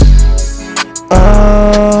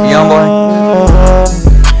young boy.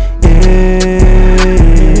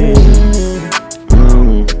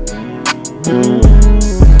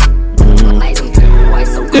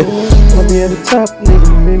 I'll be at the top,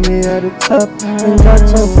 nigga, meet me at the top. Ain't got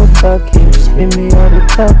time for talking, just meet me at the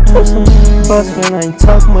top. Some boss when I ain't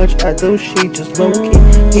talk much, I do shit just low key.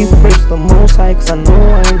 He praise the most high, cause I know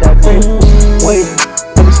I ain't that grateful. Wait,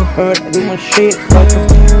 I was so hurt, I do my shit like I'm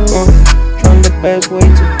trying the best way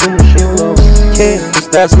to do my shit low. Cause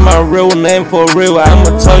that's my real name for real.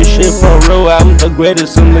 I'ma talk shit for real. I'm the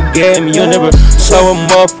greatest in the game. You never saw a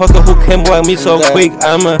motherfucker who came like me so quick.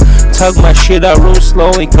 I'ma talk my shit out real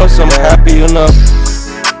slowly, cause I'm happy, you know.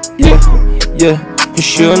 Yeah, for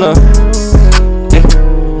sure, you know. Yeah,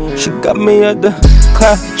 she got me at the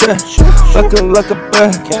car, yeah. Looking like a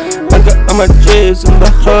bird, like I'm a jizz in the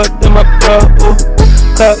hood, in my bro. Ooh,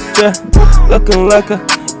 car, yeah. Looking like a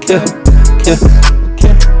yeah.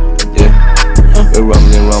 We're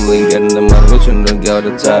rumbling, getting the money, we're trying to get to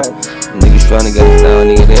the top. Niggas tryna get us down,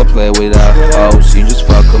 nigga, they play without. Oh, she just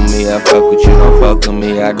fuck with me, I fuck with you, don't fuck with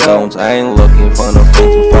me, I don't. I ain't looking for no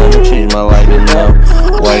friends, I'm trying to change my life, you know.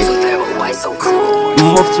 Wait,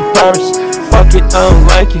 move to Paris, fuck it, I don't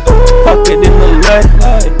like it. Fuck it in the light.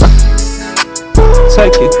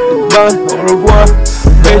 Take it, goodbye, au revoir.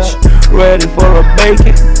 Bitch, ready for a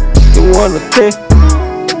bacon. You wanna take,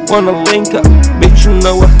 wanna link up. Bitch, you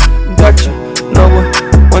know what, got you. Know what,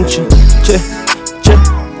 want you, yeah.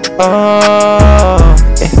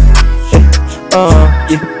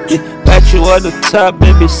 Got you at the top,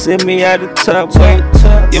 baby, send me at the top. Wait,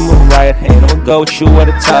 you're my right hand, I'ma go with you at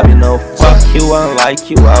the top. You know, fuck you, I don't like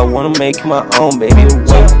you, I wanna make my own, baby.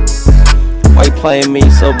 Wait, why you playing me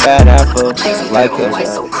so bad? I feel like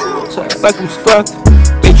I'm fucked.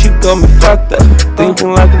 Bitch, you got me fucked up,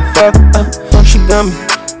 thinking like I'm fucked up. She got me,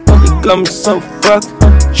 you got me so fucked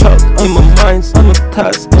up. Choke in my mind, I'm a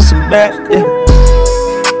toss, it's so bad, yeah.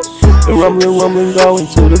 We're rumbling, going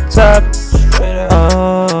to the top.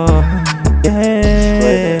 Oh,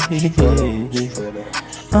 yeah.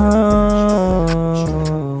 Oh.